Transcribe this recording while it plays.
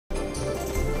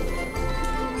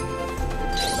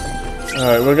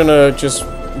Alright, we're gonna just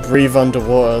breathe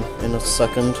underwater in a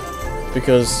second.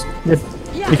 Because this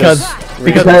is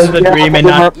a dream and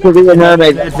not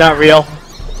it's not real.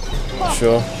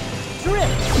 Sure.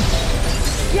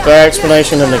 Fair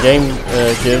explanation than the game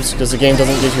gives, because the game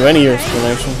doesn't give you any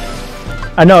explanation.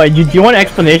 I know. Do you want an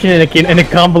explanation in a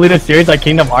convoluted series like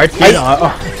Kingdom Hearts?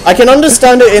 I can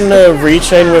understand it in the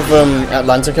Rechain with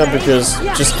Atlantica, because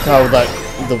just how that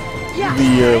the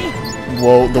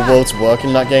worlds work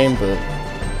in that game, but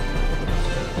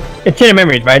it's Chain of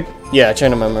Memories, right? Yeah,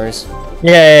 Chain of Memories.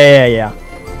 Yeah.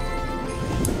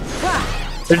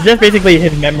 It's just basically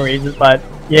his memories, but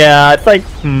yeah, it's like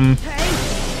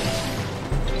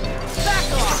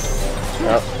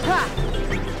Yep.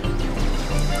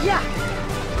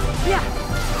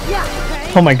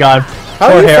 Oh my god.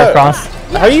 Poor Heracross.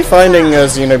 How are you finding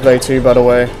Xenoblade 2, by the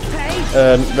way?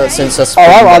 That since that's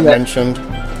been mentioned.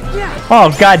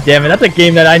 Oh god damn it, that's a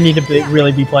game that I need to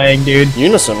really be playing, dude.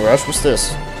 Unison Rush, what's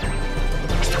this?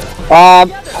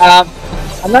 I'm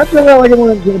not sure I like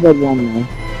want to do that one now.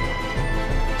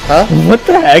 Huh? What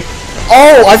the heck?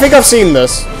 Oh, I think I've seen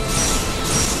this.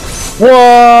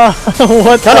 Whoa!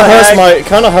 What kind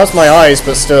of hurts my eyes,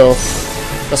 but still,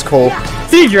 that's cool.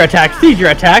 Seizure attack! Seizure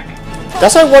attack!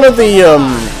 That's like one of the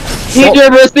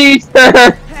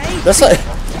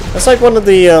That's like one of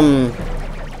the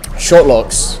short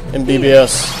locks in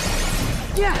BBS.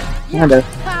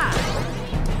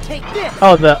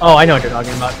 Oh, I know what you're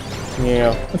talking about.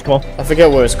 Yeah, that's cool. I forget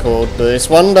what it's called, but it's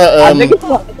one that I think it's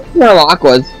what lock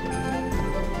was.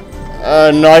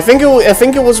 No, I think it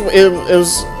was.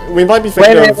 We might be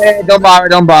thinking Wait, don't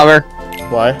bother.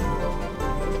 Why?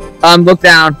 Look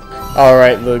down.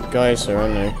 Alright, the guys are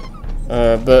on there.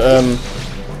 What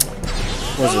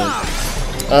was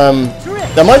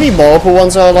it? There might be multiple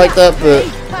ones that are like that, but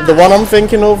the one I'm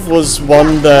thinking of was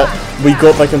one that we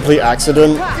got by complete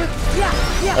accident.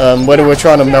 When we were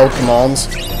trying to meld commands.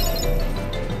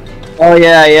 Oh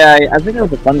yeah, I think it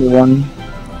was a funny one.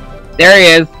 There he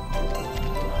is.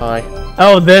 Hi.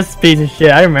 Oh, this piece of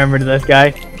shit. I remember this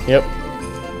guy. Yep.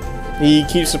 He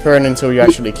keeps appearing until you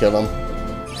actually kill him.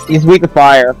 He's weak to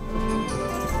fire.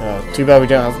 Too bad we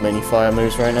don't have many fire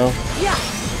moves right now.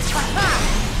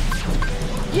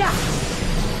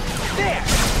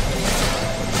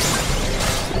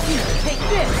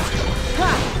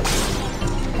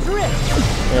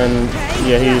 And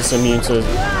yeah, he's immune to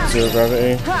zero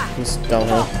gravity. He's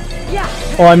downhill.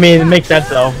 Well, I mean, it makes sense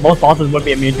though. Most bosses would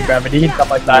be immune to gravity and stuff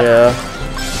like that. Yeah.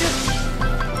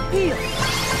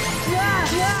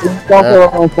 It's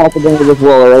also responsibility as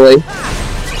well, really.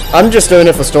 I'm just doing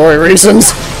it for story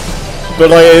reasons, but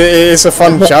like it's a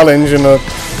fun challenge in a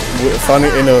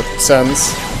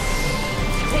sense.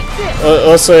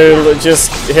 Also,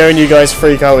 just hearing you guys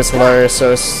freak out is hilarious.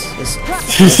 So it's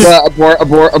abort.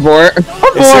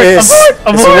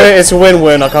 It's a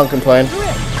win-win. I can't complain.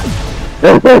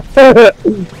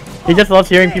 He just loves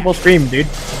hearing people scream, dude.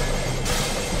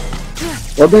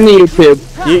 Welcome to YouTube.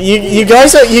 You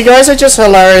guys are just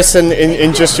hilarious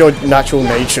in just your natural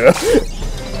nature.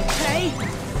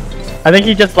 I think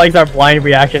he just likes our blind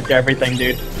reaction to everything,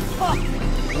 dude.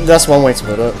 That's one way to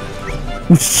put it.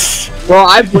 Well,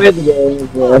 I played the game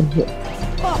before.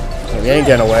 You ain't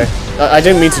getting away. I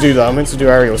didn't mean to do that. I meant to do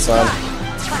aerial slam.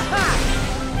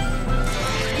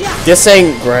 This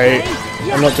ain't great.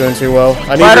 I'm not doing too well.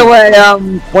 By the way,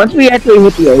 once we actually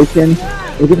hit the ocean,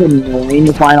 it gets annoying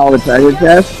to find all the treasure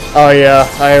chests. Oh yeah,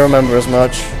 I remember as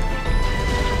much.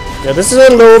 Yeah, this is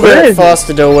a little bit fast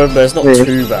to deal with, but it's not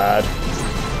too bad.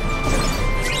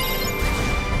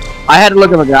 I had to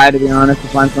look up a guide, to be honest, to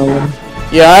find something.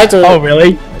 Yeah, I had to. Oh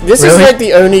really? This is like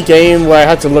the only game where I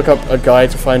had to look up a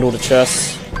guide to find all the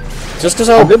chests. Just because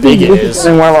how big it is.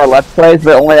 In one of our Let's Plays,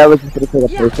 but only I was just for the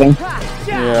person.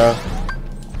 Yeah.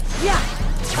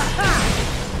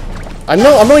 I'm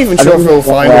not even sure if we'll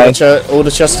find all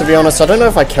the chests, to be honest. I don't know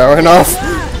if I care enough.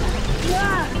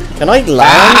 Can I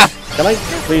land? Can I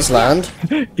please land?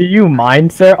 Do you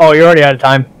mind, sir? Oh, you're already out of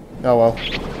time. Oh well.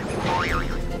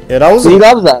 Yeah, that was. He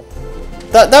loves that.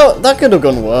 That could have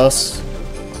gone worse.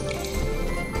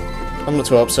 I'm not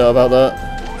too upset about that.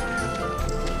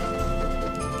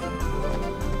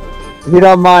 If you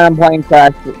don't mind, I'm playing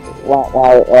Crash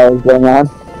while it's going on.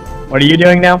 What are you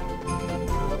doing now?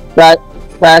 Crash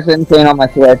Insane on my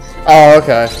Switch. Oh,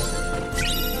 okay.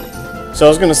 So I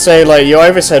was gonna say, like, you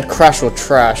either said Crash or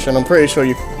Trash, and I'm pretty sure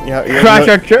you Crash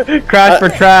for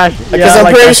Trash.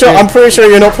 Because yeah, I'm pretty sure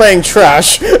you're not playing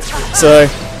Trash. So.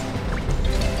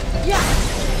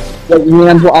 Like, you mean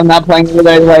I'm not playing with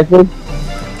other devices?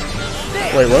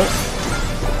 Wait, what?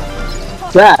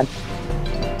 Crash.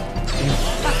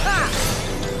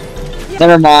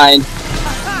 Never mind.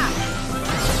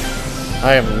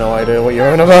 I have no idea what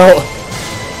you're on about.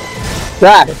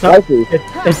 Jack,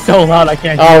 It's so loud I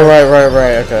can't hear. Oh,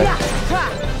 right, okay.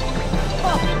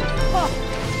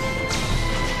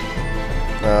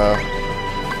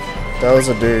 That was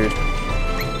a dude.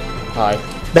 Hi.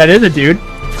 That is a dude.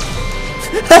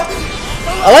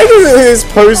 I like his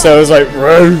pose though, it was like,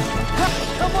 bro.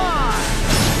 Come on!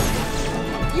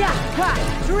 Yeah,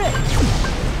 drip!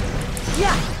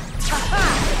 Yeah!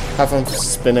 Have him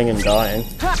spinning and dying.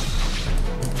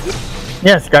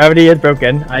 Yes, gravity is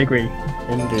broken. I agree.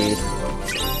 Indeed.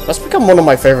 That's become one of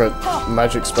my favorite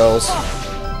magic spells.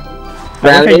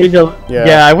 I wish I used it, Yeah.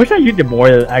 yeah, I wish I used it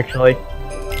more actually.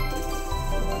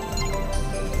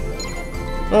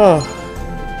 Oh.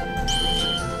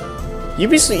 You'd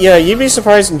be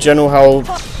surprised in general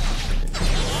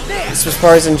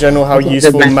how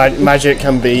useful magic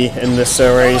can be in this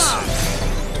series.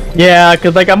 Yeah,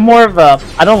 cause like I'm more of a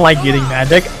I don't like using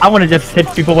magic. I want to just hit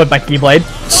people with my keyblade.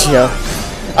 Yeah.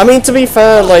 I mean, to be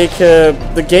fair, like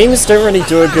the games don't really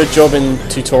do a good job in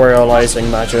tutorializing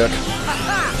magic.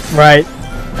 Right.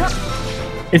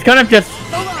 It's kind of just,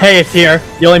 hey, it's here.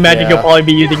 The only magic you'll probably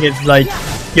be using is like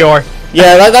your.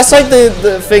 Yeah, that's like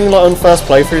the thing like, on first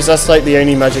playthroughs. That's like the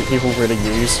only magic people really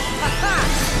use.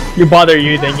 You bother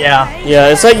using, yeah. Yeah,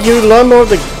 it's like you learn more of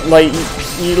the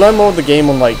you learn more of the game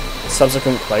on like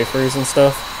subsequent playthroughs and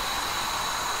stuff.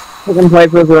 Second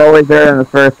playthroughs are always there in the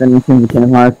first and in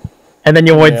Kingdom Hearts. And then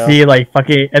you would see like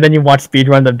fucking, and then you watch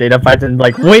speedruns of data fights and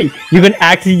like, wait, you can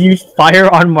actually use fire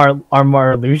on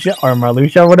Marluxia or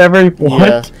whatever.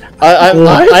 What? Yeah.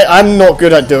 I'm not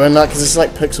good at doing that because it's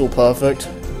like pixel perfect.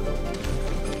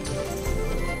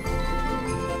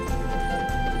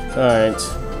 Alright.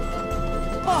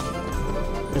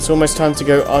 It's almost time to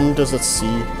go under the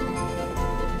sea.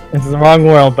 This is the wrong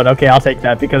world, but okay, I'll take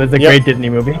that because it's a great Disney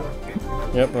movie.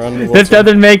 Yep, we're underwater. This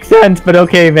doesn't make sense, but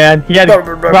okay, man. He had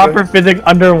proper physics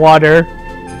underwater.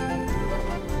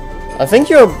 I think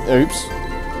you're... Oops.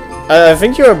 I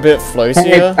think you're a bit floaty.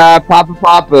 Hey,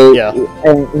 Papa. Yeah.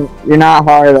 You're not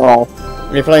hard at all.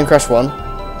 You're playing Crash 1?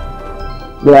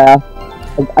 Yeah.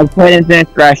 I played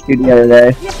Infinite Crash 2 the other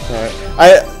day.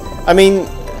 Alright. I mean,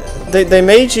 they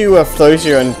made you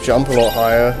floatier and jump a lot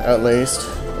higher, at least,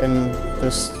 in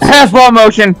this... Slow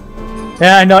motion!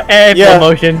 Yeah, I know, slow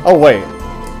motion. Oh, wait.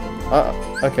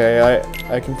 Okay,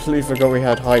 I completely forgot we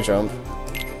had high jump.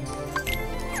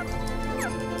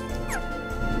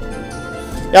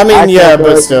 I mean, yeah,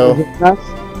 but still.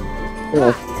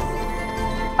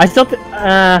 I still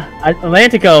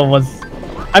Atlantica was...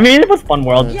 I mean, it was fun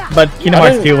world, but Kingdom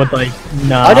Hearts 2 was like,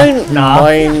 nah. I don't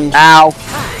mind... Ow.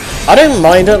 I don't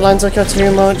mind Atlantica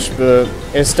too much, but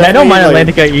it's definitely... I don't mind like,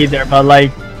 Atlantica either, but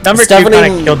like, number 2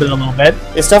 kind of killed it a little bit.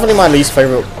 It's definitely my least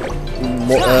favorite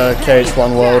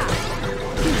KH1 world.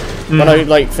 When I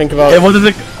like think about was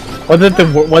it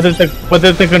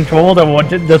the control or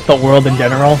was it just the world in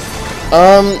general?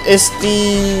 It's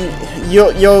the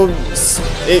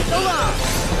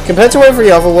compared to every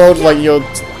other world, like you're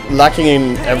lacking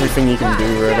in everything you can do,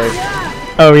 really.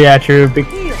 Oh yeah, true.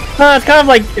 It's kind of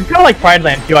like Pride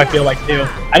Land 2. I feel like too.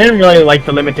 I didn't really like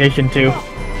the limitation too.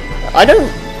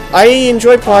 I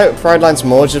enjoy Pride Lands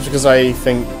more just because I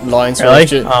think Lion Sword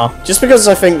just because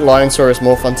I think Lion Sword is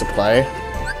more fun to play.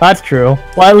 That's true.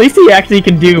 Well, at least he actually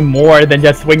can do more than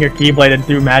just swing your Keyblade and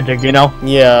do magic, you know?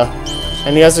 Yeah.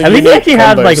 And he has a at least he actually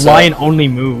has like set. Lion only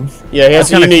moves. Yeah, he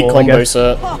has a unique cool, combo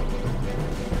set.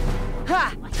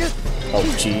 Oh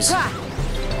jeez.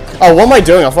 Oh, what am I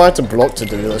doing? I thought I had to block to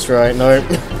do this, right? No.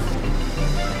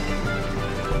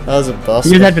 That was a bust.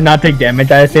 You just have to not take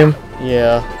damage, I assume?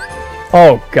 Yeah.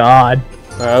 Oh god.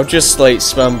 I'll just like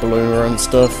spam Bloomer and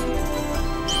stuff.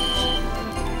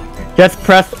 Just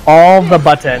press all the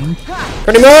buttons.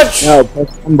 Pretty much! No, press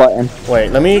one button. Wait,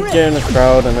 let me get in the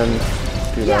crowd and then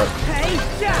do that.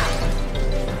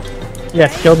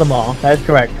 Yes, kill them all. That is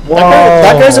correct. Whoa.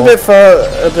 That goes a bit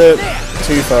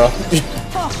too far.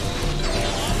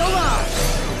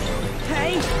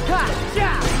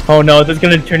 Oh no, this is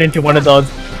gonna turn into one of those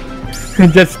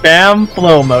just spam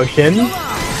flow motion.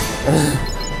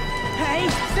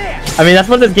 I mean, that's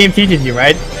what this game teaches you,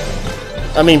 right?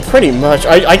 I mean, pretty much.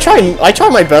 I try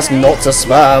my best not to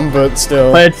spam, but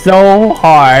still. But it's so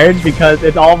hard because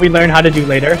it's all we learn how to do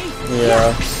later.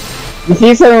 Yeah. You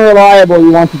see something reliable,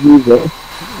 you want to use it.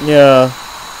 Yeah.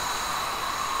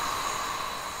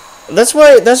 That's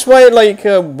why like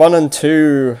 1 and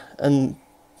 2 and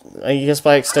I guess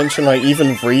by extension like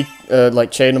even like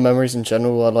Chain of Memories in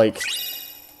general are like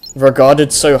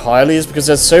regarded so highly is because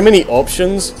there's so many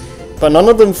options, but none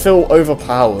of them feel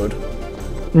overpowered.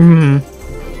 Mm-hmm.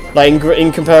 Like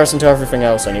in comparison to everything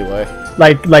else, anyway.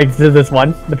 like this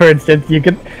one. For instance, you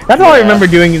could. That's all I remember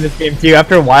doing in this game too.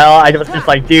 After a while, I was just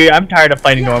like, dude, I'm tired of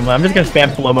fighting normally. I'm just gonna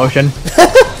spam slow motion.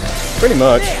 Pretty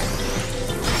much.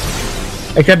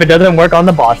 Except it doesn't work on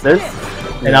the bosses,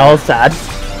 and I was sad.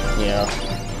 Yeah.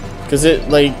 Because it,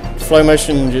 like, slow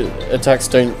motion attacks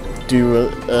don't do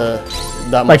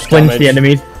that much Like flinch damage. the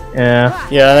enemies. Yeah.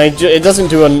 Yeah, and it doesn't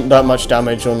do that much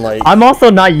damage on, like... I'm also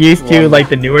not used to One. like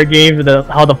the newer games,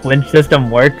 how the flinch system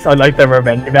works, or like the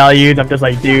revenge values. I'm just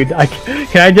like, dude,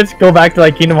 can I just go back to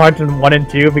like Kingdom Hearts 1 and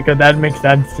 2 because that makes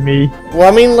sense to me.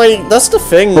 Well, I mean, like, that's the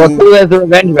thing. Well, who has the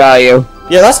revenge value?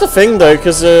 Yeah, that's the thing, though,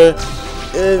 because, the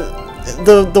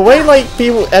way, like,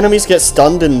 enemies get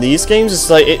stunned in these games is,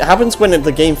 like, it happens when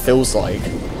the game feels like.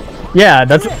 Yeah,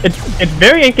 it's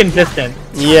very inconsistent.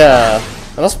 Yeah.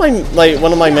 And that's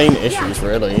one of my main issues,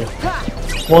 really.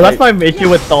 Well, that's my issue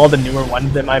with all the newer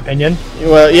ones, in my opinion.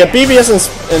 Well, yeah, BBS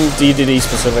and DDD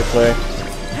specifically.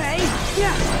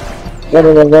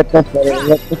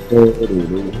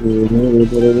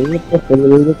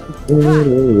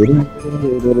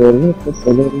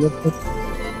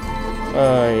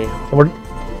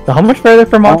 So how much further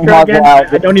from Monster my again?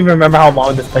 God. I don't even remember how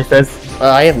long this place is.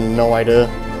 I have no idea.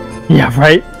 Yeah,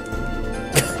 right?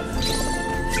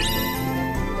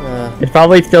 It's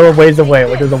probably still a ways away,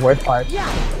 which is the worst part. Yeah.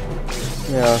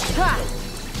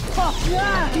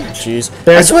 Jeez.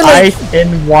 There's I swear, like, ice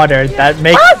in water. That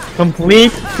makes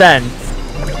complete sense.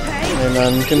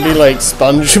 and it can be like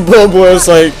SpongeBob, where it's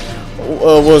like,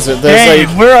 what was it? There's Hey,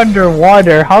 like, we're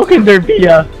underwater. How can there be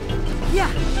a...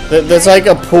 there's like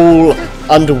a pool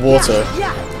underwater.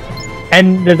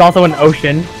 And there's also an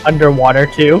ocean underwater,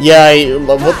 too. Yeah,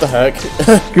 what the heck?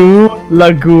 Goo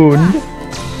Lagoon.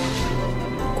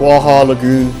 Guaha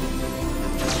Lagoon.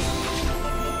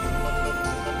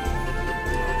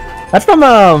 That's from,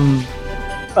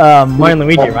 Mario and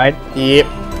Luigi, right? Yep.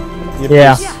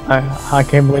 Yeah. I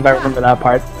can't believe I remember that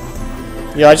part.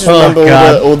 Yeah, I just Oh, remember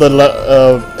God. all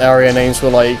the area names were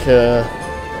like,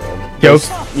 Jokes.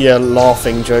 yeah,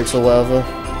 laughing jokes or whatever.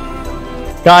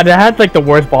 God, it had like the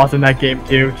worst boss in that game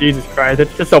too. Jesus Christ,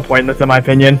 it's just so pointless in my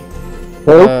opinion.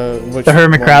 Which The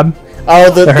hermit one? crab. Oh,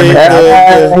 the hermit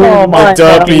crab. Oh my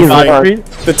derpy God. thing.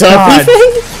 The derpy God.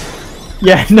 thing?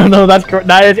 Yeah, no,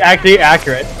 that is actually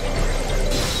accurate.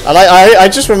 And I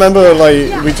just remember,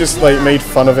 like, we just, like, made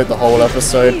fun of it the whole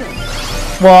episode.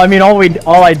 Well, I mean,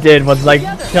 all I did was like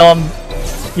tell him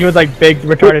he was like big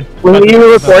retarded. When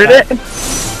you recorded it?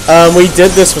 We did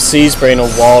this for Seabrain a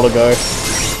while ago.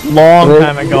 Long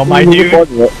time ago, my dude.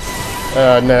 Nick.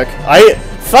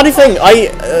 Funny thing,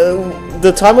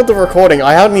 the time of the recording,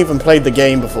 I hadn't even played the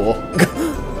game before.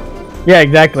 Yeah,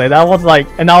 exactly. That was like,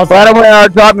 and I was By the way, our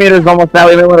drop meter is almost out.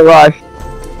 We may want to rush.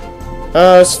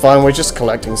 It's fine, we're just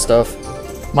collecting stuff.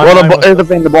 my mind Here's the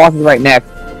thing, the boss is right next.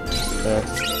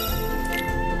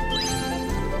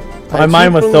 My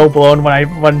mind was so blown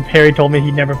when Harry told me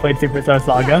he never played Superstar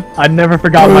Saga. I never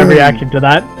forgot my reaction to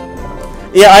that.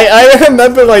 Yeah, I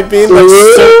remember, like,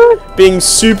 being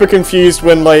super confused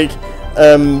when, like,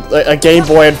 a Game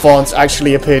Boy Advance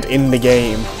actually appeared in the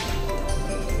game.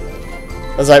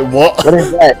 I was like, what? What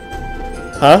is that?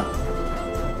 Huh?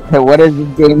 What is this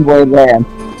Game Boy Advance?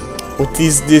 What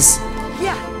is this?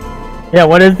 Yeah,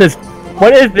 what is this?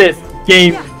 What is this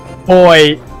Game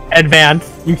Boy Advance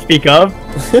you speak of?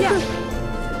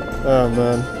 Oh,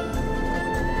 man.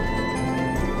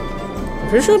 I'm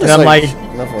pretty sure there's, And I'm like, like-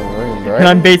 another room, And right?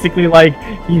 I'm basically like,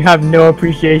 you have no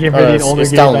appreciation for Oh, these older it's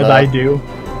games down as there. I do.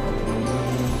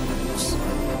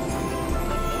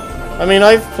 I mean,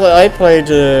 I played,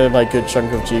 like, a good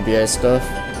chunk of GBA stuff.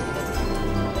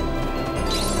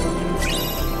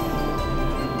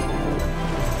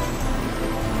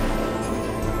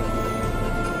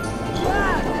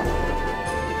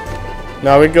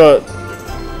 Now we got,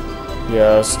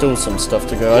 yeah, still some stuff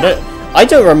to go. I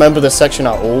don't remember this section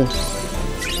at all.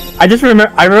 I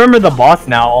remember the boss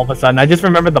now all of a sudden. I just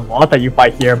remember the boss that you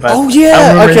fight here, but Oh I don't yeah,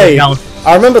 remember okay. anything else.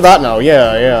 I remember that now.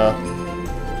 Yeah.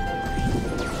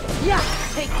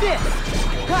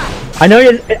 I know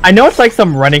it's like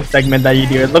some running segment that you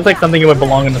do. It looks like something that would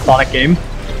belong in the Sonic game.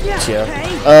 Yeah.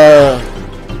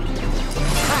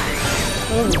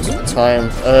 What time?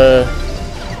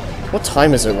 What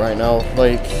time is it right now?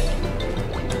 Like,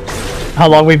 How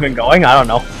long we've been going? I don't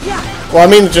know. well, I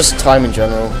mean just time in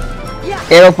general.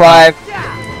 8:05.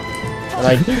 And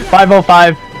I,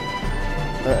 5:05.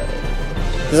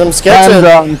 because I'm scared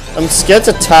And, to, I'm scared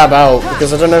to tab out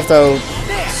because I don't know if they'll.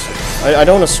 I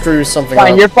don't want to screw something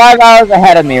Fine, up. you're 5 hours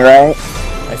ahead of me, right?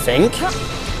 I think.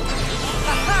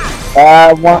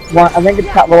 I think it's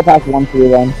a little past 1 2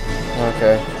 then.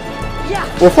 Okay.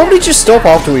 We'll probably just stop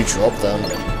after we drop them.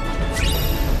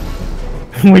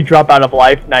 we drop out of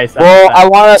life. Nice. Well,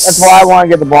 that's why I want to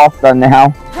get the boss done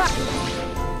now.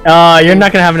 You're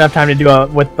not gonna have enough time to do it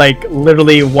with like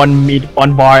literally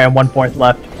one bar and 1 fourth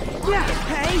left.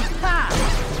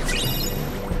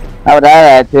 How about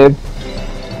that attitude?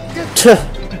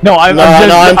 No,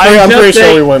 I'm pretty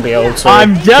sure we won't be able to.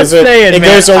 I'm just saying, it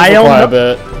man. goes on for quite a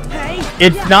bit.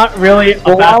 It's not really a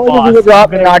Well, why bad would you boss. do the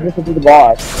drop and not just do the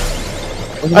boss?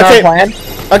 Isn't that Okay. a plan?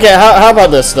 Okay, how about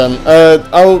this then?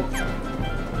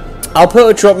 I'll put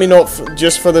a drop me not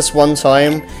just for this one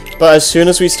time, but as soon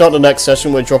as we start the next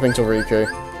session, we're dropping to Riku.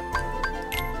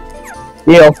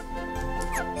 Deal.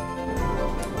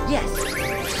 Yes.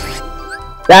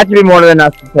 That should be more than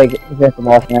enough to take the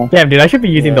boss now. Damn, dude, I should be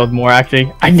using those more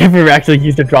actually. I never actually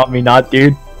used a drop me not,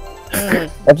 dude.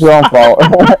 That's your own fault.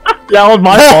 Yeah, that was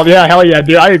my fault. Yeah, hell yeah,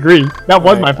 dude. I agree. That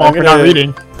was my fault for not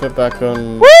reading. Put back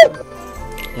on.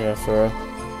 Yeah, for.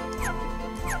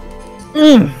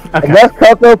 Okay. I guess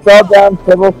Coco fell down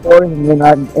several floors and you're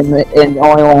not in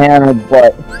only one hand on his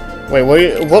butt. Wait,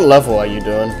 what level are you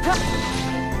doing?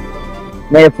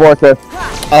 Made a fortress.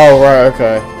 Oh right,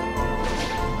 okay.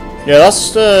 Yeah,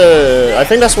 that's I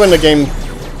think that's when the game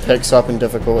picks up in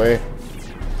difficulty.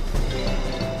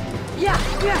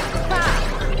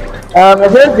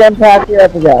 Is there a gem pack here? I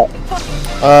forgot.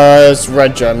 It's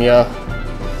red gem, yeah.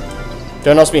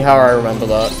 Don't ask me how I remember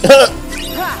that.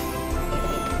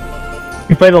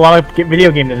 You played a lot of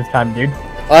video games at this time, dude.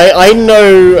 I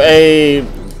know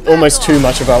almost too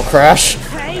much about Crash.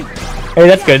 Hey,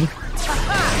 that's good.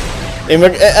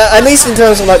 At least in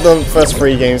terms of like the first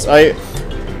 3 games, I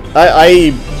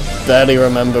barely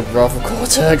remember Wrath of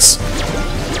Cortex.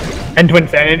 And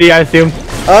Twinsanity, I assume.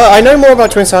 I know more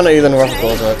about Twinsanity than Wrath of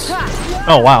Cortex.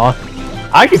 Oh wow.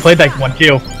 I actually played that one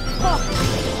too.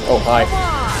 Oh hi.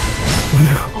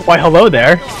 Why, hello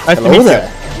there. Nice to meet Hello there.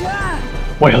 you.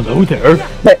 Why, hello there.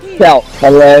 Tell.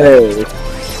 Hello.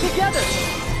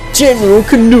 General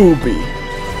Kenobi.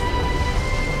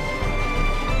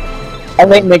 I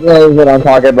think Nick knows what I'm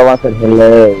talking about when I said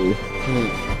hello.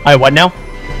 Alright, what now?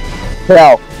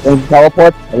 Tell. When you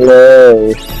teleport,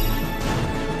 hello.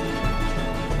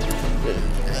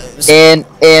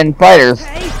 In fighters.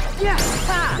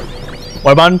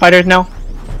 What about in fighters now?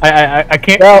 I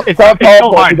can't. Well, it's tell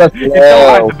so hard. teleport because It's so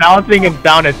hard. The balancing and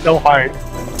sound is so hard.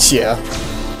 Yeah.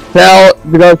 Tell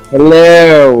because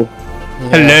hello.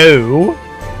 Hello.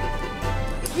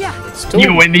 Still...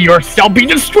 You and yourself be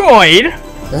destroyed.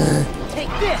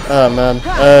 Oh man.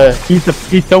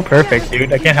 He's so perfect,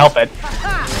 dude. I can't help it.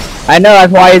 I know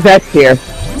that's why he's X here.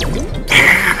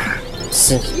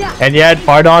 And yet,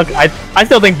 Bardock, I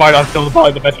still think Bardock's still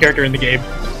probably the best character in the game.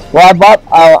 Well, I bought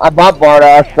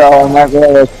Bardock, so I'm not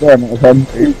really experiment with him.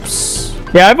 Oops.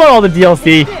 Yeah, I bought all the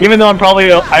DLC, even though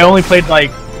I only played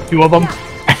like 2 of them.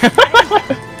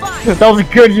 That was a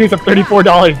good use of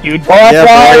 $34, dude. Well, that's Yeah,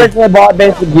 why I boy. originally bought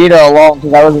Basic Vegeta alone,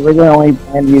 because I was originally only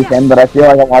planning to use him, but I feel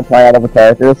like I want to try out other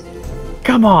characters.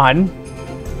 Come on.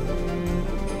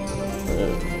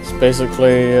 It's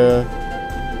basically The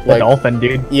like dolphin,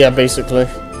 dude. yeah, basically.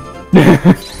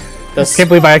 I That's can't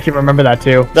believe I actually remember that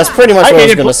too. that's pretty much I what I was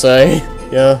hated gonna say.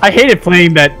 Yeah. I hated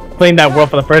playing that world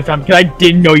for the first time because I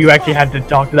didn't know you actually had to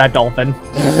talk to that dolphin.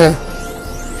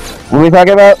 What are we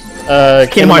talking about?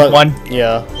 Kingdom Hearts 1.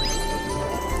 Yeah.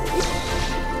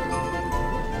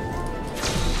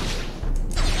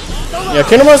 Yeah,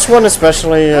 Kingdom Hearts 1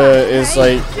 especially is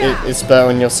like it's better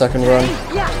in your second run.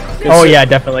 Oh yeah,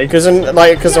 definitely. Because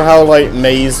of how like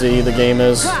mazy the game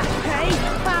is.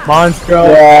 Monstro,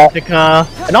 Yeah. Nika,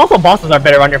 and also bosses are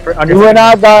better on your We would not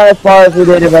have gone as far as we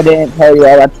did if I didn't tell you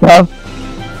all that stuff.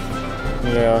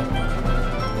 Yeah.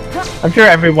 I'm sure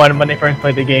everyone when they first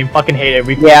played the game fucking hated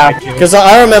it. Yeah. Because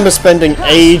I remember spending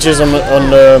ages on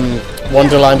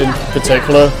Wonderland in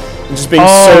particular, and just being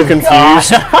so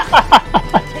confused.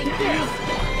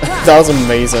 That was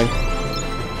amazing.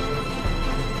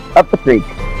 Up the creek.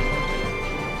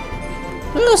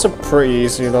 That's a pretty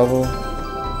easy level.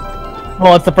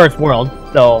 Well, it's the first world,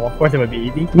 so of course it would be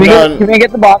easy. Can we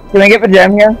get the box? Can we get the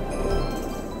gem here?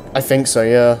 I think so,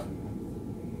 yeah.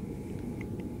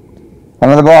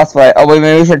 Some of the boss fight. Oh wait,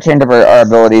 maybe we should change up our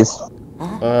abilities.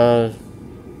 Uh,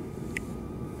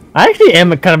 I actually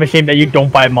am kind of ashamed that you don't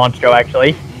fight Monstro,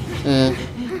 actually. mm.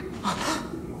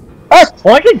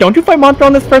 Well, actually, don't you fight Monstro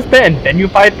on this first bit, and then you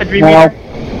fight the Dream Eater?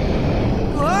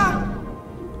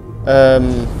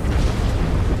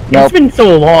 Nope. It's been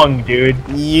so long, dude.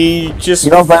 You just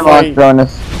You don't fight Monster on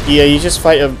this. Yeah, you just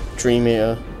fight a Dream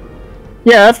Eater.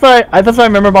 Yeah, that's what I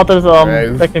remember about this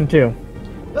Right. section too.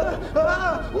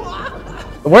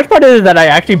 The worst part is that I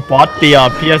actually bought the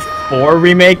PS4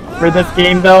 remake for this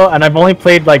game though, and I've only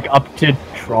played like up to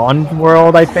Tron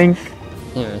world, I think.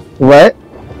 What?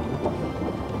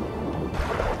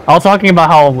 I was talking about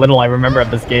how little I remember of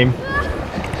this game.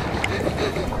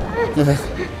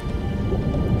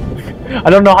 I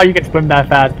don't know how you can swim that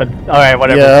fast, but alright,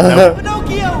 whatever. Yeah.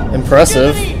 Pinocchio!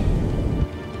 Impressive.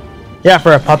 Yeah,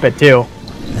 for a puppet too.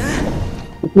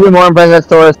 It's even more impressive that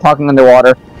Sora is talking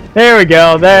underwater. There we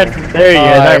go. There he is.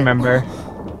 I Hi. remember.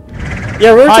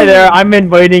 Yeah, we're Hi there. I'm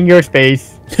invading your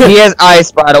space. He has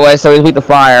ice, by the way, so he's weak to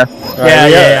fire.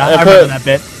 Yeah. I remember that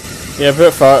bit. Yeah,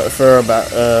 put fur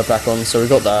back on, so we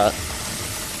got that.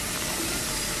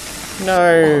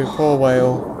 No, poor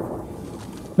whale.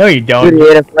 No, you don't. Dude, he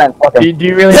ate a friend. Fuck him. Do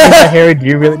you really mean that, Harry? Do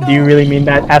you really mean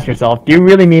that? Ask yourself. Do you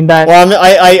really mean that? Well,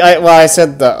 I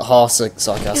said that half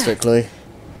sarcastically.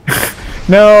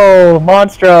 No,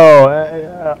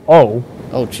 Monstro. Oh.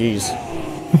 Oh, jeez.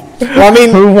 Well, I mean,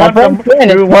 Who My wants friend Finn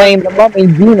is playing the Mummy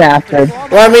Master.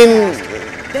 well, I mean,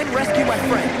 Then rescue my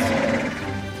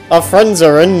friends. our friends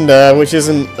are in there, which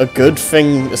isn't a good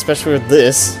thing, especially with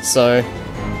this. So,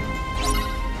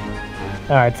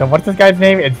 All right. So what's this guy's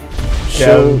name? It's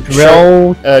Chill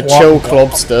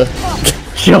Clobster.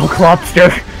 Chill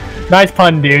Clobster. Nice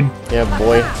pun, dude. Yeah,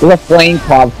 boy. He's a flame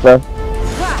lobster.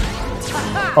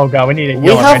 Oh god, we need to We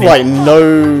heal have already. like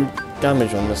no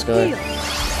damage on this guy.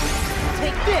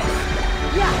 Take this.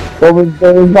 Yeah. Well,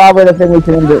 we probably the thing we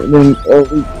can do.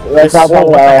 That's not Well,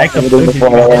 what the heck what of we food did did before.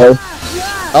 you get?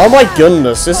 Oh my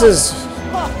goodness, this is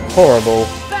horrible.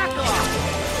 Back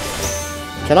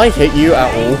off. Can I hit you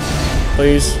at all,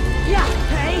 please? Yeah.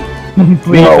 Hey.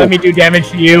 Please No. let me do damage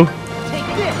to you. Take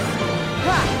this.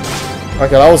 Ha.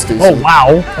 Okay, that was Oh decent.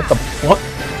 wow. What the fuck?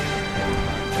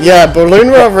 Yeah,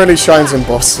 Balloon World really shines in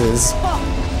bosses.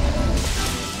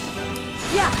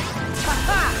 Yeah. Ha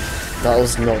ha. That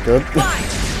was not good.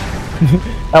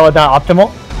 That was not optimal.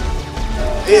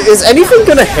 Is anything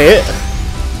gonna hit?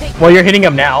 Well, you're hitting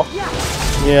him now.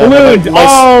 Yeah. Balloons! but, like,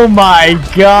 Oh my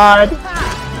god!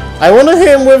 I want to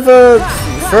hit him with a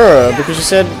fur because you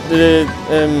said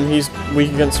he's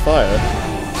weak against fire.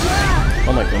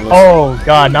 Oh my goodness. Oh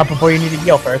god, not before you need to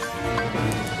heal first.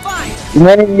 You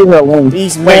may need a link.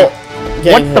 He's not Wait,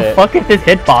 getting What the hit. fuck is this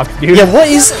hitbox, dude? Yeah, what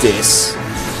is this?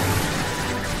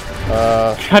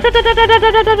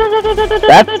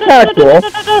 That's kinda cool.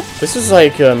 This is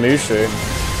like Mushu.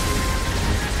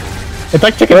 It's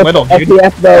like Chicken Little, dude.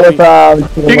 FPS though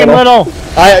with Chicken Little!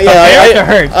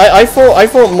 I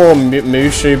thought more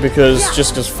Mushu because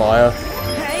just as fire.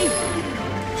 Hey.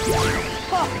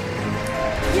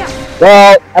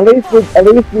 Well, at least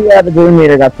the Dream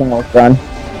Leader got some more fun.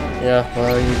 Yeah,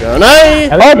 well you go. Nay!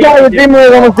 At Oh least god, the Dream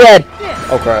Leader's almost dead.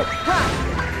 Oh crap.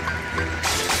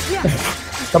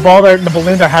 the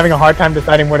balloons are having a hard time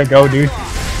deciding where to go, dude.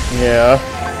 Yeah.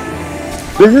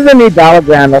 This is a new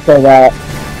battleground, I'll say that.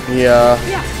 Yeah.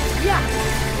 Yeah.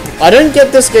 Yeah. I don't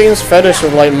get this game's fetish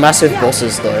of like massive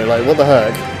bosses though. Like what the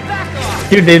heck?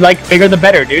 Dude, they like bigger the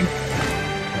better, dude.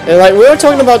 And, like we were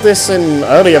talking about this in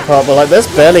earlier part, but like there's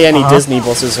barely any Uh-huh. Disney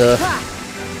bosses here.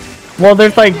 Well,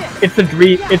 there's like, it's a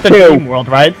dream world,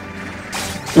 right?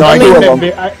 So I I, mean- think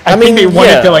that I think they wanted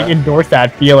yeah. to like endorse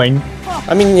that feeling.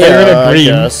 I mean, They're in a yeah, I dream.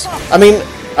 guess. I mean,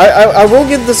 I will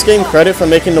give this game credit for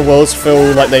making the worlds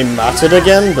feel like they mattered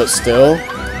again, but still.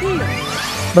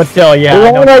 But still, yeah, I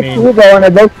There's know only what like you two mean. though, and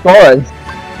they're both swords.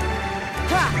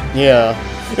 Yeah.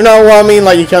 You know, well, I mean,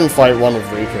 like you can fight one with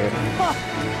Riku.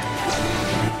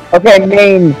 Okay,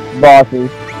 main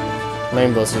bosses.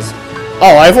 Main bosses.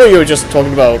 Oh, I thought you were just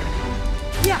talking about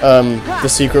the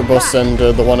secret boss and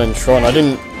the one in Tron. I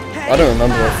don't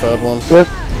remember the third one.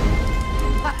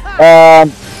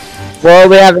 Well,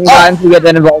 we haven't gotten to get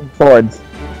that involved swords.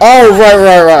 Oh,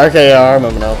 right. Okay, yeah, I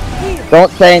remember now.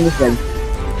 Don't say anything.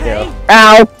 Yeah.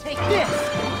 Ow! Take this.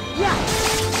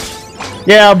 Yeah.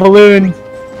 Yeah, balloons.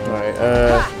 Right.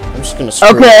 I'm just gonna. Screw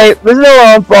Okay, this is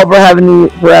our own fault for having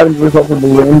to result in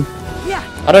balloons. Yeah.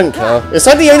 I don't care. Is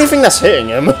that the only thing that's hitting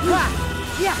him?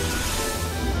 Yeah.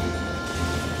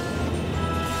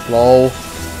 Lol.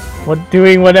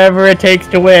 Doing whatever it takes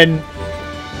to win.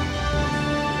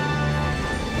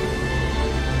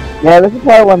 Yeah, this is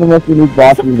probably one of the most unique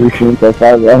bosses we've seen so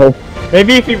far, though.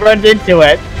 Maybe if he runs into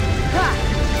it.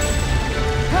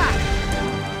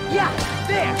 Yeah.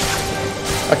 There.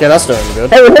 Okay, that's doing good.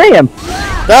 Hey, we're hitting him!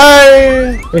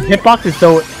 No! His hitbox is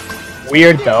so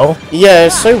weird, though. Yeah,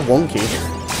 it's so wonky.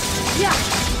 Yeah.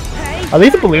 Hey. At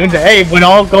least the balloons, hey, when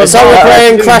all goes It's how we're wrong-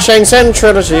 playing Crash N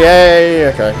Trilogy, yay!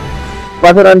 Okay.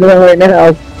 That's what I'm doing right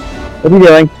now. What are you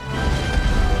doing?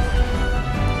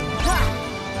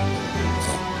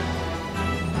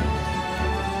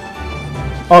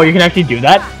 Oh, you can actually do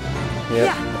that?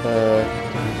 Yep.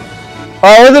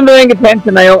 I wasn't paying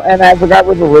attention, and I forgot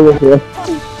what the rule was here.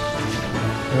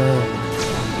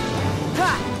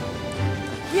 Ha!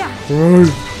 Yeah! Right.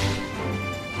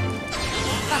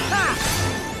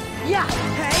 Ha! Yeah!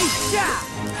 Hey!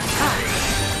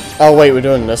 Yeah! Oh wait, we're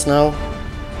doing this now?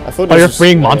 I thought Oh, this you're was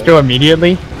freeing later. Monstro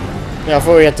immediately? Yeah, I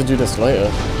thought we had to do this later.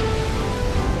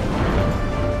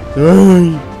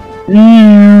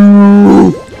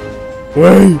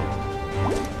 Wait.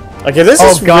 Okay, this Oh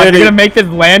is god, really... you're gonna make this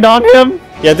land on him?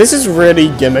 Yeah, this is really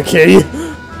gimmicky.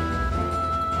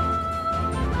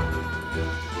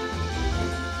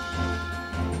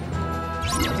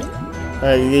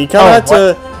 You kind of have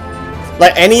to...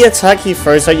 Like, any attack he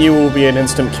throws at you will be an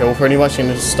instant kill pretty much, and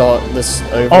just start this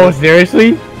over. Oh,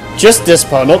 seriously? Just this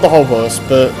part, not the whole boss,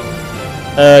 but...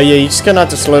 yeah, you're just gonna have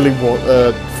to slowly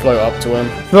float up to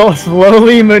him. So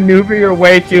slowly maneuver your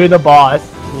way to the boss.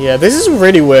 Yeah, this is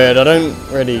really weird, I don't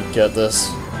really get this.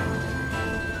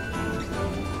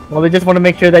 Well, they just want to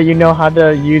make sure that you know how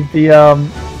to use the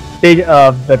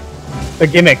the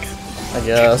gimmicks. I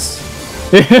guess.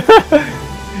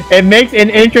 It makes an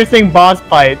interesting boss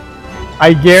fight.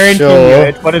 I guarantee Sure. you,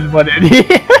 it's what it.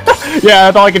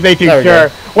 Yeah, that's all I can say to you. There we Sure.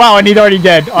 Wow, and he's already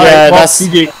dead. All Yeah, right, well, that's-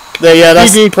 GG. Yeah,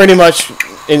 that's GG. pretty much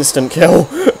instant kill.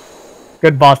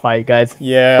 Good boss fight, guys.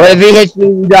 Yeah. But if he hits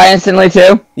you, you die instantly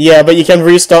too? Yeah, but you can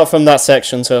restart from that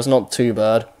section, so it's not too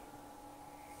bad.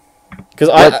 Because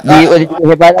Did you get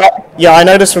hit by that? yeah, I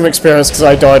know this from experience because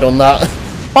I died on that.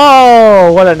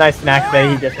 Oh, what a nice snack that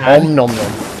he just had. Nom nom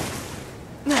nom.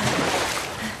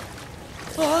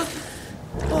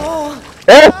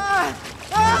 Eh?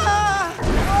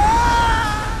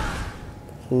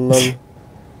 Lol.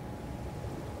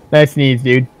 Nice sneeze,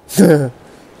 dude. At the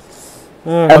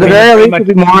Okay, very pretty least, much-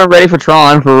 we'll be more ready for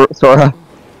Tron for Sora.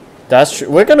 That's true.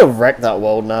 We're gonna wreck that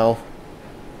world now.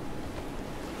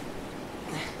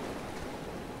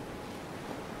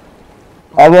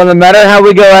 Although, no matter how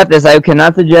we go at this, I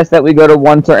cannot suggest that we go to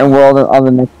one certain world on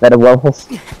the next set of levels.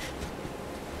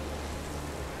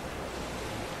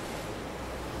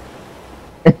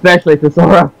 Especially for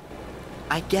Sora.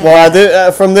 I get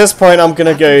Well, from this point, I'm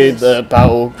gonna go the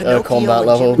battle Pinocchio combat and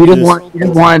level. We just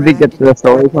because- wanted to get to the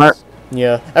story part.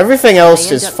 Yeah, everything they else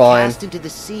end is up fine. cast into the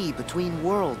sea between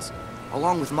worlds,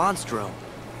 along with Monstro.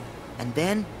 And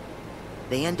then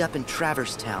they end up in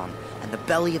Traverse Town and the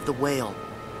belly of the whale.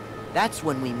 That's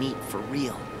when we meet for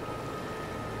real.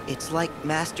 It's like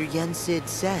Master Yen Sid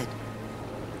said.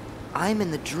 I'm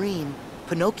in the dream,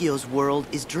 Pinocchio's world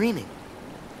is dreaming.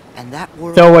 And that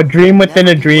world So a dream within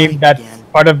a never be dream, right that's again.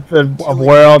 part of the Until it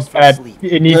world goes to that sleep.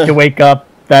 it needs to wake up.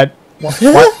 That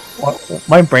what?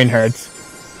 My brain hurts.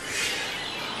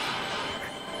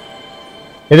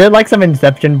 Is it like some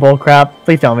Inception bullcrap?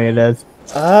 Please tell me it is.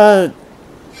 I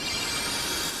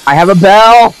have a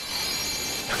bell!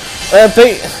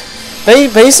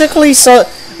 Basically,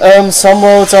 some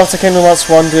worlds after Kingdom Hearts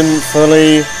 1 didn't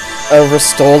fully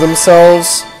restore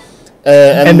themselves,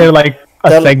 And they're like a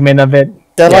they're- segment of it.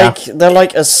 they're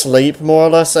like asleep more or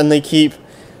less, and they keep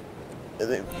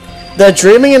they're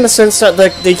dreaming in the sense that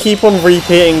they keep on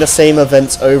repeating the same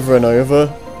events over and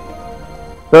over.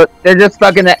 So they're just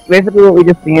stuck in that. Basically, what we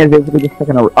just seen is basically just stuck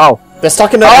in a. Oh! They're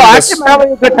stuck in Oh, that. actually,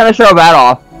 probably could kind of show that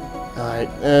off. Alright,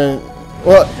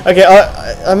 well, okay,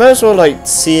 I might as well, like,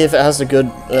 see if it has the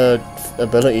good,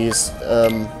 abilities,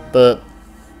 but...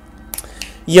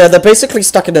 Yeah, they're basically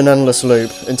stuck in an endless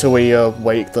loop until we,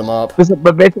 wake them up.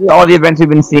 But basically, all the events we've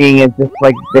been seeing is just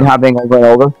like been happening over and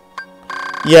over.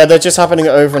 Yeah, they're just happening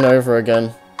over and over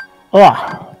again.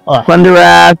 Thunder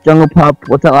Wrath, Jungle Pup.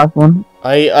 What's that last one?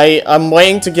 I'm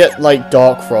waiting to get, like,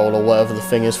 Dark Roll or whatever the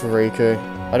thing is for Riku.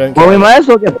 I don't care. Well, we might as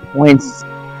well get points.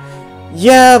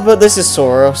 Yeah, but this is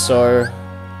Sora, so...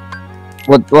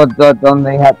 What don't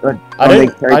they have? I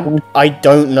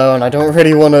don't know, and I don't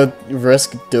really want to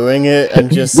risk doing it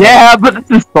and just... Yeah, but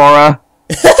this is Sora.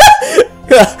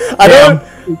 I don't...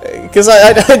 Because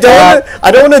I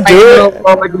don't want to do it...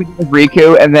 Well, like we do with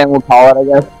Riku, and then we'll call it, I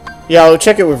guess. Yeah, I'll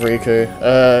check it with Riku.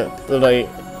 But like...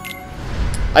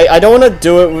 I don't want to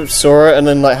do it with Sora and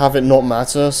then like have it not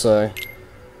matter, so...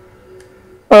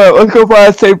 Alright, let's go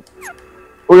fast tape.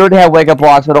 We already have wake up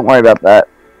blocks, so don't worry about that.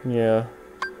 Yeah.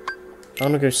 I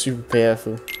want to go super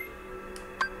powerful.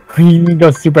 You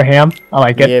go super ham. I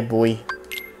like it. Yeah, boy.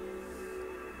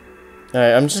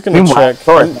 Alright, I'm just gonna Meanwhile, check.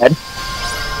 Sora's dead.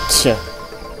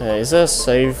 Yeah. Is there a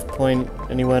save point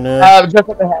anywhere near? Just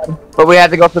up ahead. But we had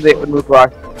to go for the move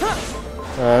rock.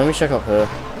 Let me check up here.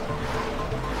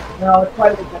 No, it's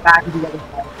quite a bit back to the other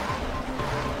side.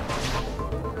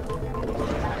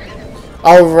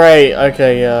 Oh, right.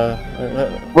 Okay,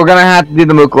 yeah. We're gonna have to do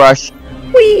the Mook Rush.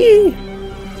 Whee!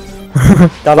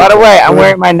 By the way, I'm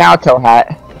wearing my Naruto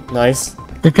hat. Nice.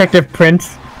 Detective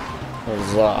Prince.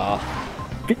 Huzzah.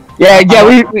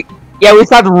 We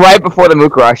stopped right before the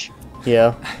Mook Rush.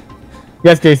 Yeah.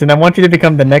 Yes, Jason, I want you to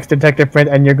become the next Detective Prince,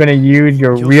 and you're gonna use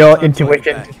your real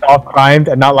intuition to solve crimes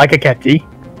and not like a catchy.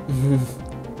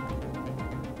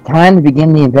 Time to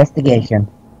begin the investigation.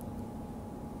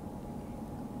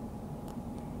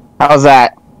 How's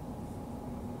that?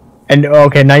 And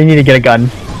okay, now you need to get a gun.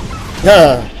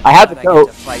 Yeah. I have the I get to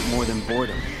coat. fight more than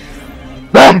boredom.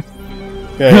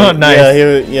 Yeah,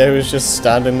 Nice. he was just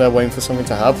standing there waiting for something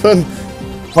to happen.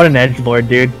 What an edgelord,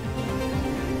 dude.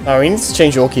 Oh, we need to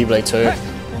change your Keyblade too,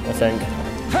 I think.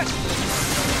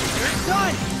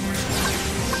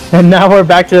 And now we're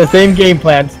back to the same game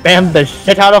plan. Spam the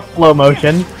shit out of flow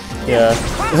motion. Yeah.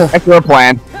 That's your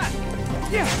plan.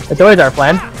 It's always our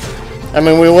plan. I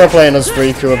mean, we were playing as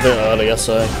Riku a bit earlier,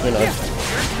 so, you know.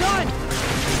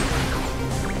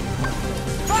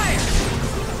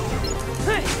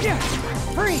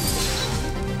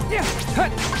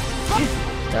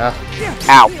 Yeah.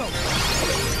 Ow.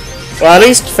 Well, at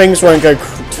least things won't go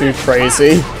too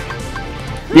crazy.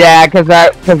 Yeah, because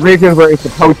Riku's where he's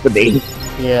supposed to be.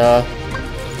 Yeah.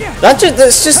 That's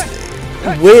just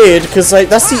weird, because like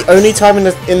that's the only time in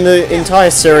the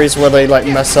entire series where they like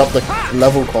mess up the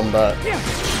level combat.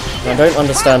 I don't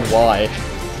understand why.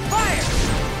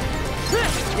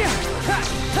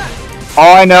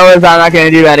 All I know is I'm not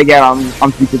gonna do that again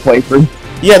on future playthroughs.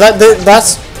 Yeah,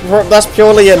 that's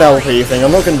purely an LP thing.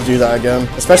 I'm not going to do that again,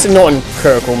 especially not in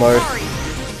critical mode.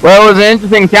 Well, it was an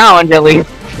interesting challenge at least.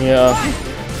 Yeah.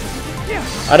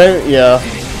 I don't. Yeah.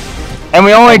 And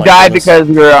we only my died goodness. because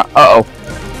we were. Uh-oh.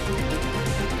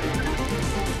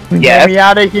 Get Yes. me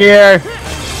out of here.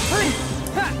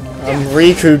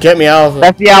 Riku, get me out of it.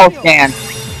 That's the owl scan.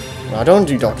 I don't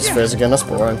do Doctor Spheres again. That's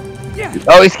boring.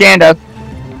 Oh, he scanned us.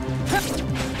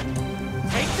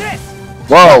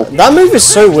 Whoa. That move is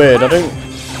so weird. I don't.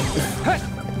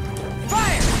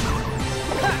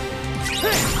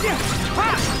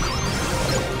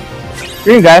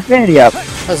 Green got affinity up.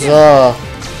 Huzzah.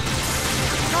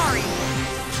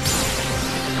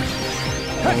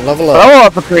 And level up. Level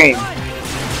up for Cream.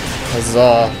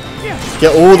 Huzzah.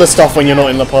 Get all the stuff when you're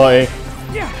not in the party.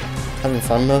 Having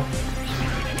fun though.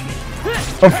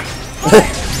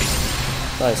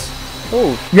 Nice.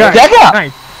 Oh, Yeah, Deck up!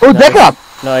 nice. Oh, deck up!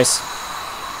 nice.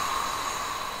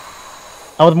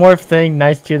 I was more saying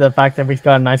nice to the fact that we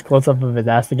got a nice close up of his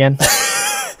ass again.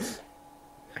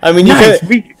 I mean, you Nice,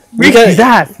 can. Riku's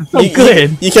ass. It's so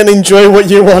good. You can enjoy what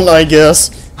you want, I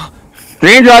guess.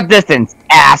 Dream drop distance.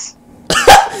 Ass.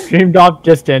 Dream drop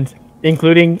distance,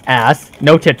 including ass.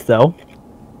 No tits though.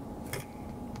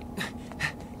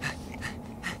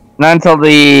 Not until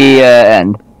the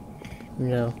end.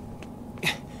 Yeah.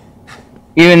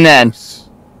 Even then.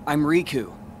 I'm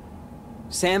Riku.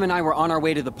 Sam and I were on our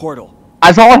way to the portal.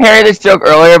 I told Harry this joke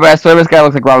earlier, but I swear this guy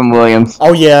looks like Robin Williams.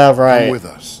 Oh yeah, Come right. with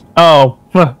us. Oh.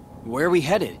 Huh. Where are we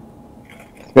headed?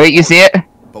 Wait, you see it?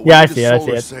 But Yeah, we I need a see it, I see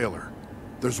solar it. sailor.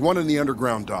 There's one in the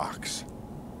underground docks.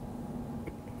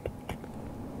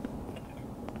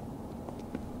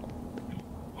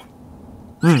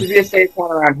 Should be a safe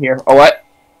one around here. Oh, what?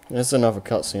 There's another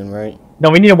cutscene, right? No,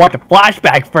 we need to watch a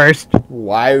flashback first.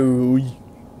 Wow.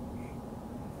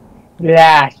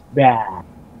 Flashback.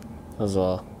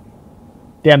 Huzzah.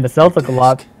 Damn, the cells look a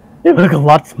lot. They look a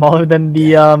lot smaller than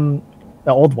the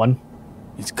old one.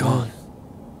 It's gone.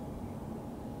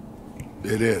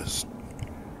 It is.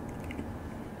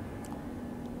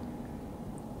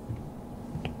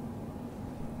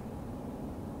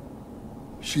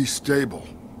 She's stable.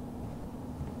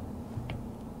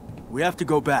 We have to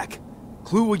go back.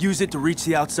 Clue will use it to reach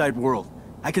the outside world.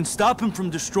 I can stop him from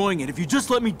destroying it if you just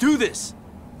let me do this.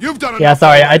 You've done enough. Yeah,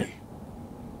 sorry, already.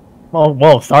 Oh,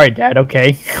 whoa, sorry, Dad. Okay,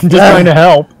 I'm just trying to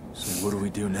help. So what do we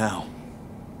do now?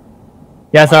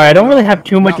 Yeah, sorry, I don't really have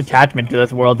too much attachment to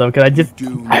this world though, because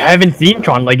I haven't seen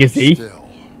Tron Legacy.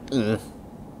 Still.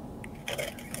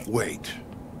 Wait.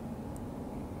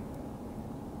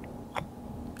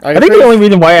 I think the only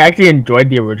reason why I actually enjoyed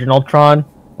the original Tron,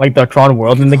 like the Tron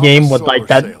world in the game, was like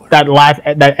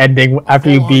that ending after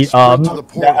you beat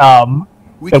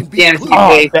We can be Damn, Clue.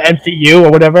 oh, the MCU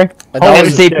or whatever. That Holy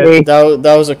was, shit.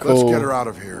 that was a Let's cool get her out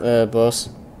of here. boss.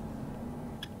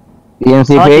 The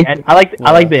MCP?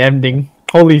 I like the ending.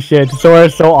 Holy shit,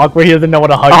 Sora's so awkward, he doesn't know what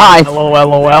to hug. Hi.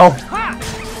 LOL.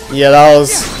 Yeah, that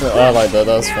was. I like that.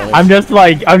 That was funny. I'm just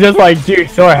like, dude,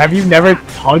 Sora, have you never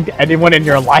hugged anyone in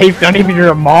your life? Not even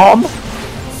your mom?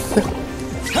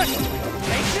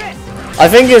 I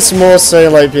think it's more so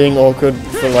like being awkward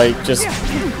for like just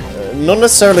not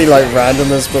necessarily like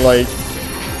randomness, but like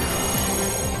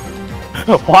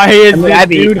Why is this I'd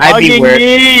be dude hugging weird.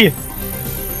 me?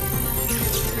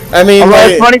 I mean, Although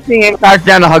like, it's funny seeing him crouch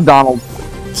down to hug Donald.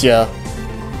 yeah.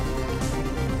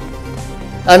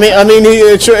 I mean,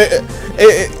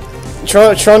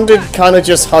 Tron did kind of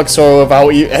just hug Sora without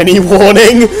any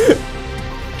warning.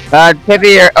 Tip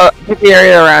the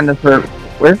area around us for...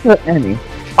 Where's the enemy?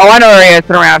 Oh, I know where he is.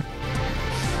 Turn around.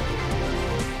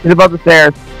 He's above the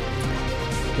stairs.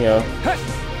 Yeah.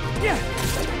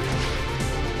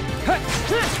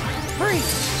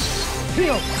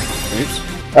 Oops.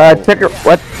 Trigger...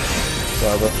 What?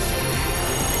 Whatever.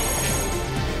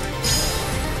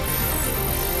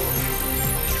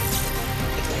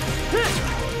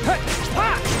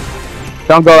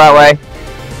 Don't go that way.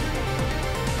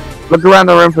 Look around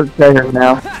the room for the treasure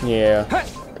now. Yeah.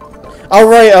 Oh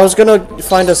right, I was gonna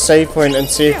find a save point and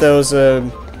see if there was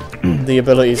the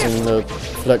abilities in the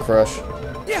Flick Rush.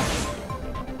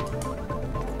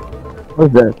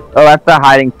 What's this? Oh, that's the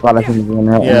hiding spot I think is in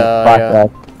right. Yeah.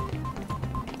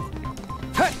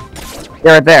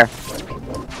 Yeah, right there.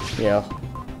 Yeah.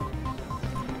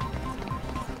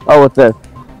 Oh, what's this?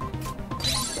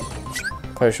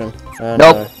 Potion.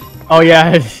 Nope. Oh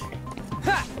yeah.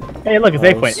 Hey, look, a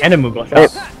save point and a Moogle shop.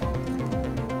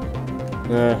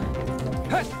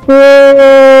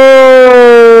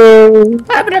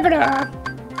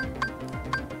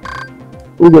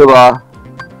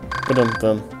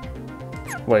 Ba-dum-bum.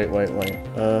 Wait.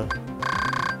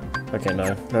 Okay,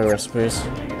 no recipes.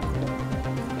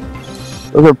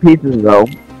 Those are pieces, though.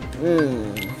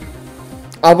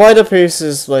 I'll buy the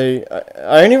pieces, like,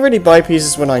 I only really buy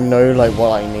pieces when I know, like,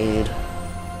 what I need.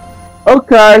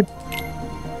 Okay.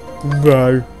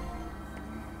 No.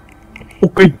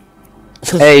 Okay.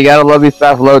 Hey, you gotta love these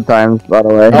fast load times, by the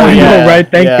way. Oh, I yeah, know, right?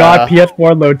 Thank yeah. God,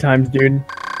 PS4 load times, dude.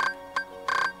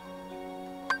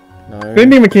 No. Same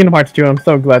thing with Kingdom Hearts 2. I'm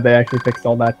so glad they actually fixed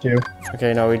all that too.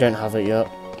 Okay, no, we don't have it yet.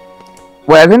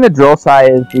 Wait, I think the drill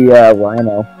side is the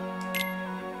Rhino.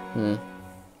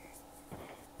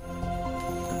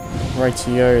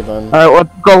 Rightio then. Alright, let's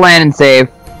go land and save.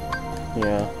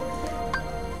 Yeah.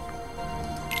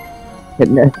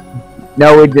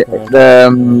 No, we did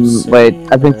wait,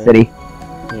 I think city.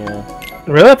 Yeah.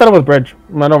 Really? I thought it was Bridge.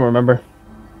 I don't remember.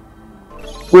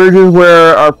 Bridge is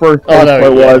where our first Oh no,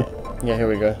 point was. Yeah, here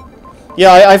we go.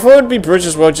 Yeah, I thought it'd be Bridge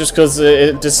as well, just because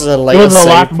this is a It later was the save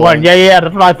last point. one. Yeah,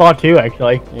 that's what I thought too,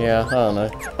 actually. Yeah, I don't know.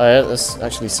 Let's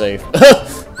actually save.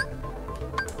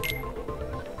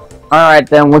 Alright,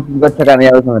 then let's go check out the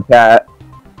others in the chat.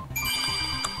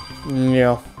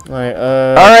 Yeah. Right,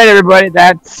 Alright, everybody,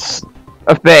 that's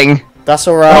a thing. that's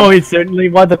alright. Oh, it certainly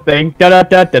was a thing. Da da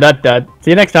da da da da.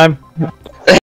 See you next time.